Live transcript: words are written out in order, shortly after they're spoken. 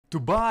To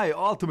buy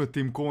Ultimate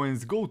Team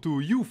coins, go to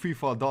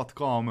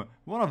ufifa.com,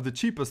 one of the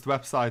cheapest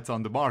websites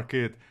on the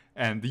market,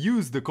 and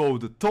use the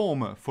code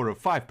TOM for a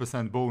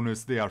 5%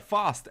 bonus. They are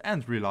fast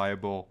and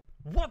reliable.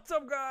 What's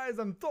up guys,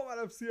 I'm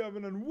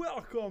TomLFC7 and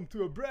welcome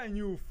to a brand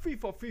new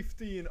FIFA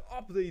 15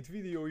 update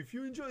video. If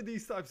you enjoy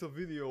these types of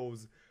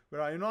videos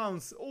where I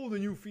announce all the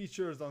new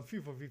features on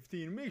FIFA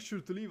 15, make sure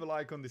to leave a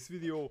like on this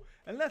video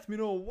and let me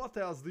know what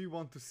else do you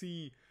want to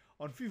see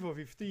on FIFA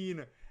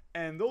 15.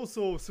 And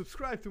also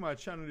subscribe to my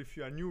channel if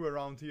you are new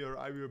around here.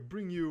 I will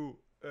bring you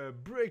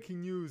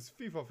breaking news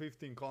FIFA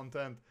 15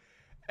 content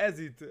as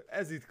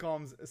it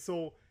comes.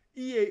 So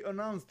EA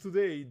announced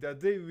today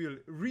that they will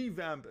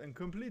revamp and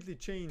completely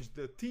change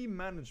the team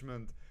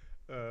management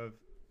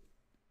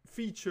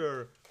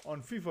feature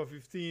on FIFA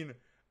 15,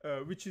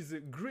 which is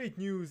great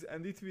news,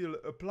 and it will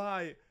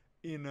apply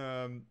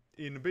in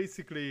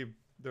basically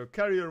the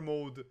career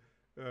mode,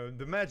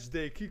 the match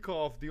day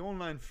kickoff, the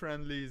online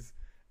friendlies,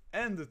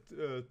 and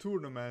the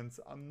tournaments.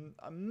 I'm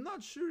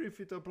not sure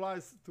if it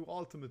applies to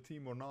Ultimate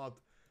Team or not,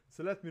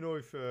 so let me know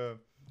if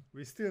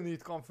we still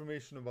need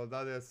confirmation about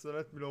that. So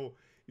let me know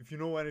if you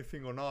know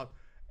anything or not.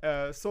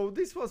 So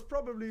this was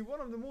probably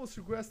one of the most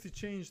requested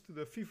changes to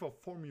the FIFA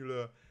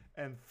formula,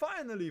 and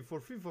finally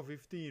for FIFA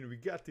 15 we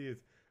get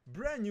it.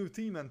 Brand new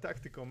team and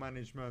tactical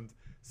management.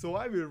 So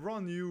I will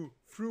run you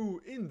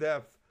through in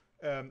depth,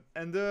 and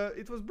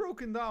it was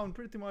broken down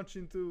pretty much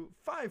into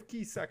 5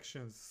 key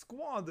sections: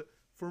 squad,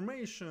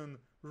 formation,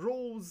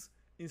 roles,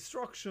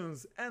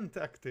 instructions, and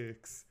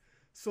tactics.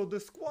 So the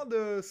squad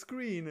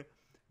screen,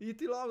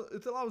 it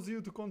allows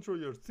you to control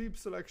your team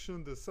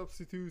selection, the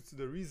substitutes,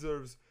 the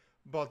reserves,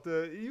 but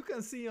you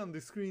can see on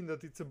the screen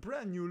that it's a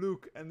brand new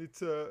look, and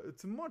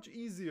it's much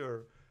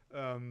easier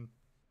to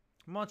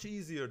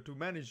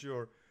manage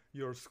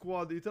your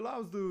squad. It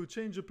allows to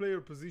change a player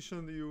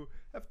position. You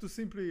have to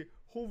simply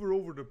hover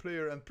over the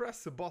player and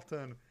press a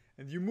button,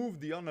 and you move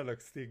the analog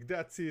stick.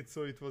 That's it.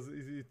 So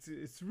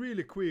it's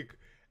really quick,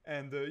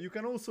 and you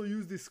can also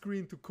use this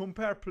screen to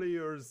compare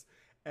players,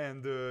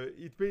 and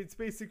it's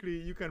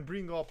basically you can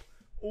bring up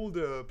all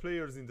the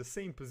players in the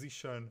same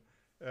position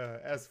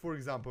as, for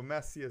example,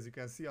 Messi, as you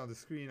can see on the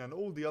screen, and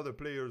all the other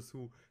players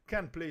who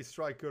can play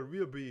striker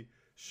will be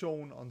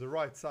shown on the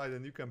right side,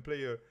 and you can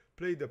play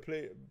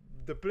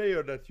the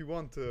player that you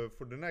want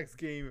for the next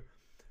game.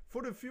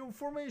 For the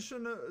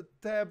formation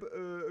tab,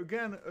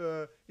 again,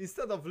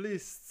 instead of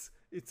lists,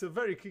 it's a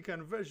very quick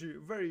and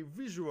very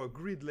visual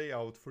grid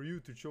layout for you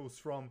to choose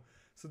from.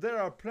 So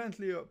there are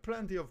plenty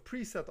of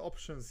preset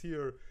options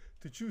here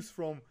to choose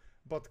from,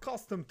 but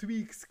custom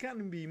tweaks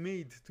can be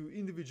made to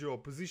individual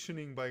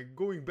positioning by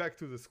going back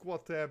to the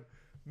squad tab,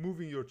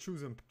 moving your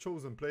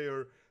chosen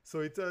player. So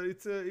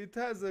it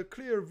has a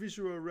clear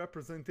visual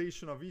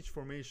representation of each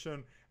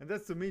formation, and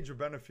that's the major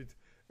benefit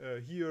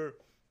here.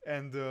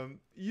 And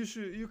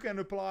you can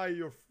apply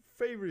your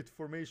favorite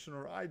formation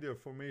or ideal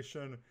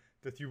formation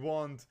that you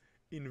want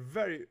in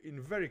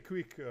very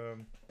quick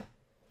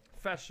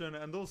fashion.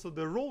 And also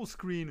the role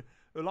screen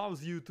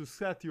allows you to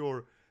set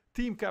your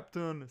team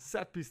captain,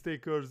 set piece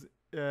takers.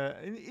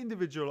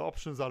 Individual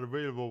options are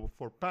available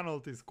for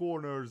penalties,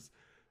 corners,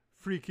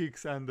 free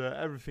kicks, and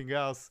everything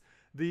else.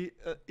 The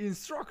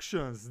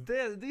instructions,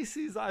 this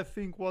is, I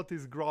think, what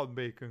is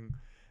groundbreaking.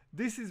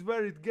 This is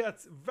where it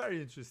gets very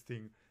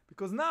interesting,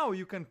 because now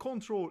you can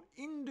control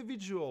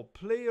individual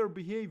player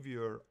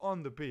behavior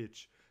on the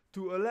pitch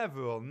to a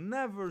level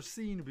never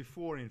seen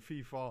before in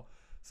FIFA.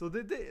 So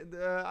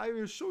I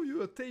will show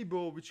you a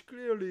table which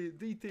clearly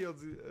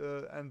details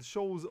and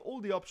shows all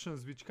the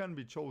options which can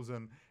be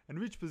chosen and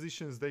which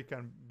positions they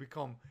can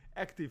become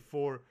active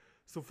for.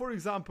 So for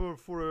example,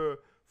 for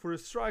a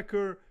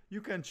striker,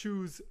 you can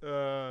choose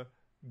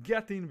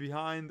get in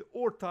behind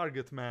or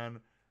target man,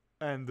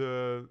 and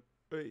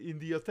in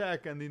the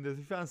attack and in the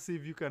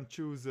defensive you can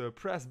choose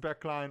press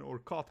backline or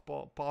cut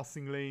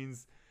passing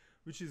lanes,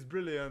 which is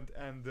brilliant,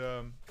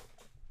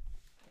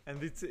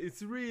 and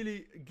it's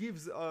really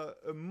gives a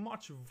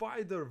much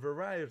wider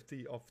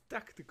variety of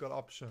tactical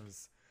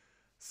options.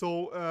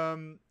 So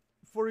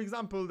for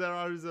example,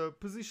 there is a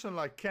position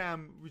like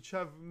cam which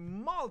have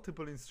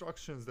multiple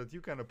instructions that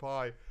you can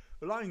apply,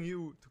 allowing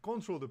you to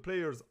control the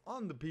players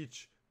on the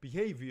pitch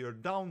behavior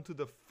down to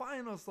the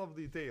finest of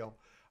detail.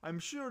 I'm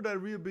sure there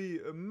will be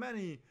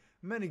many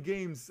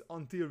games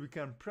until we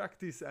can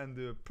practice and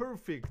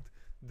perfect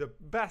the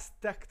best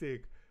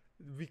tactic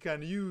we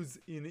can use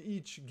in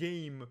each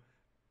game,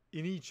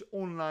 in each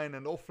online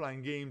and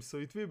offline game. So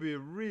it will be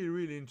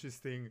really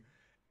interesting.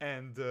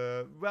 And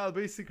well,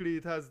 basically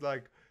it has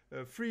like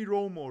free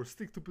roam or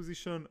stick to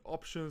position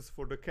options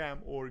for the cam,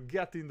 or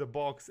get in the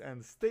box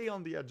and stay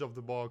on the edge of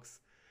the box.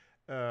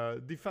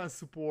 Defense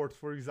support,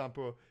 for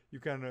example,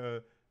 you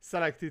can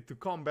select it to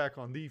come back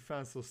on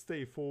defense or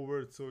stay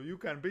forward. So you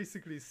can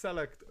basically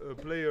select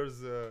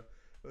players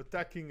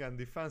attacking and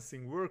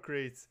defending work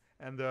rates,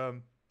 and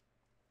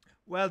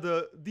well,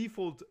 the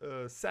default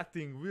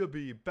setting will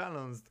be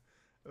balanced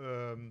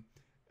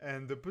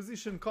And the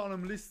position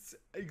column lists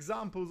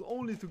examples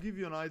only to give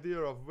you an idea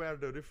of where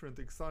the different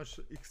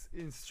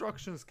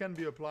instructions can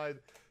be applied.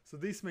 So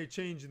this may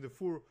change in the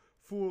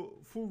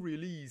full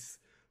release.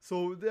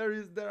 So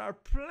there are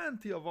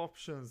plenty of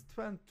options,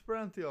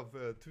 plenty of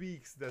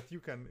tweaks that you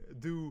can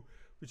do,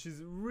 which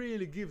is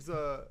really gives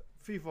a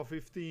FIFA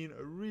 15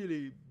 a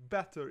really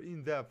better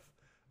in-depth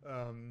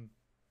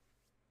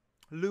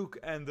look.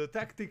 And the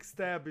tactics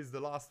tab is the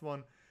last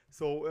one.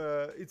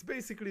 So it's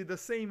basically the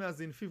same as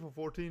in FIFA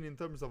 14 in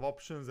terms of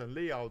options and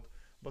layout,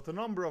 but a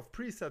number of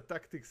preset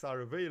tactics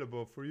are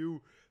available for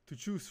you to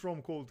choose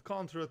from, called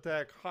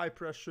counter-attack, high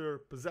pressure,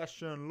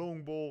 possession,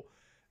 long ball.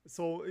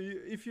 So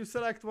if you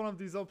select one of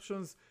these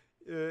options,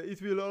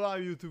 it will allow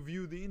you to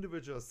view the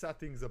individual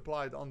settings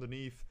applied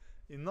underneath.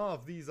 And none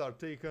of these are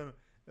taken,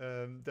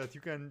 that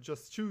you can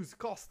just choose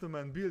custom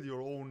and build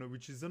your own,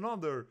 which is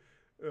another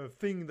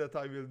thing that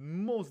I will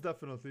most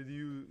definitely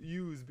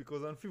use,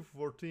 because on FIFA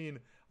 14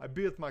 I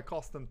built my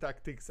custom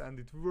tactics and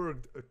it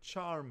worked a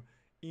charm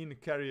in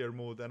career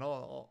mode and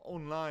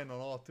online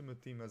on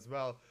Ultimate Team as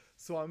well.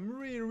 So I'm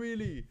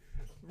really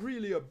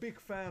a big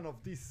fan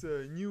of this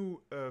new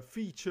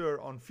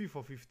feature on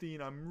FIFA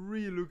 15. I'm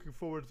really looking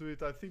forward to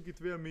it. I think it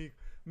will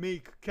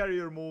make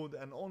career mode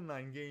and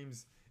online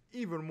games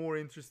even more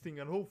interesting,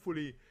 and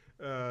hopefully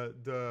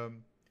the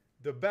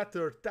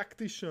better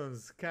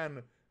tacticians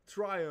can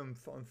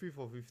triumph on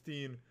FIFA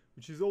 15,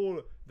 which is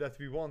all that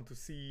we want to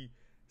see.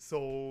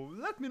 So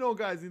let me know,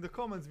 guys, in the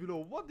comments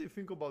below, what do you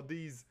think about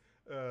these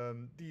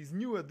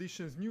new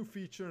additions, new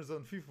features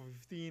on FIFA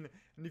 15?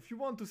 And if you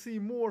want to see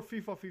more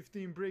FIFA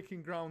 15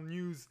 breaking ground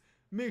news,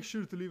 make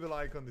sure to leave a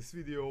like on this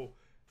video.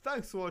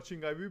 Thanks for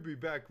watching. I will be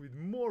back with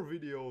more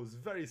videos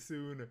very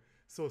soon,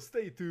 so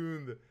stay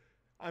tuned.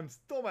 I'm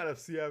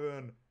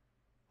StormLFC7.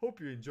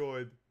 Hope you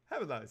enjoyed.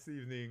 Have a nice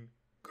evening.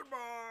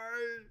 Goodbye.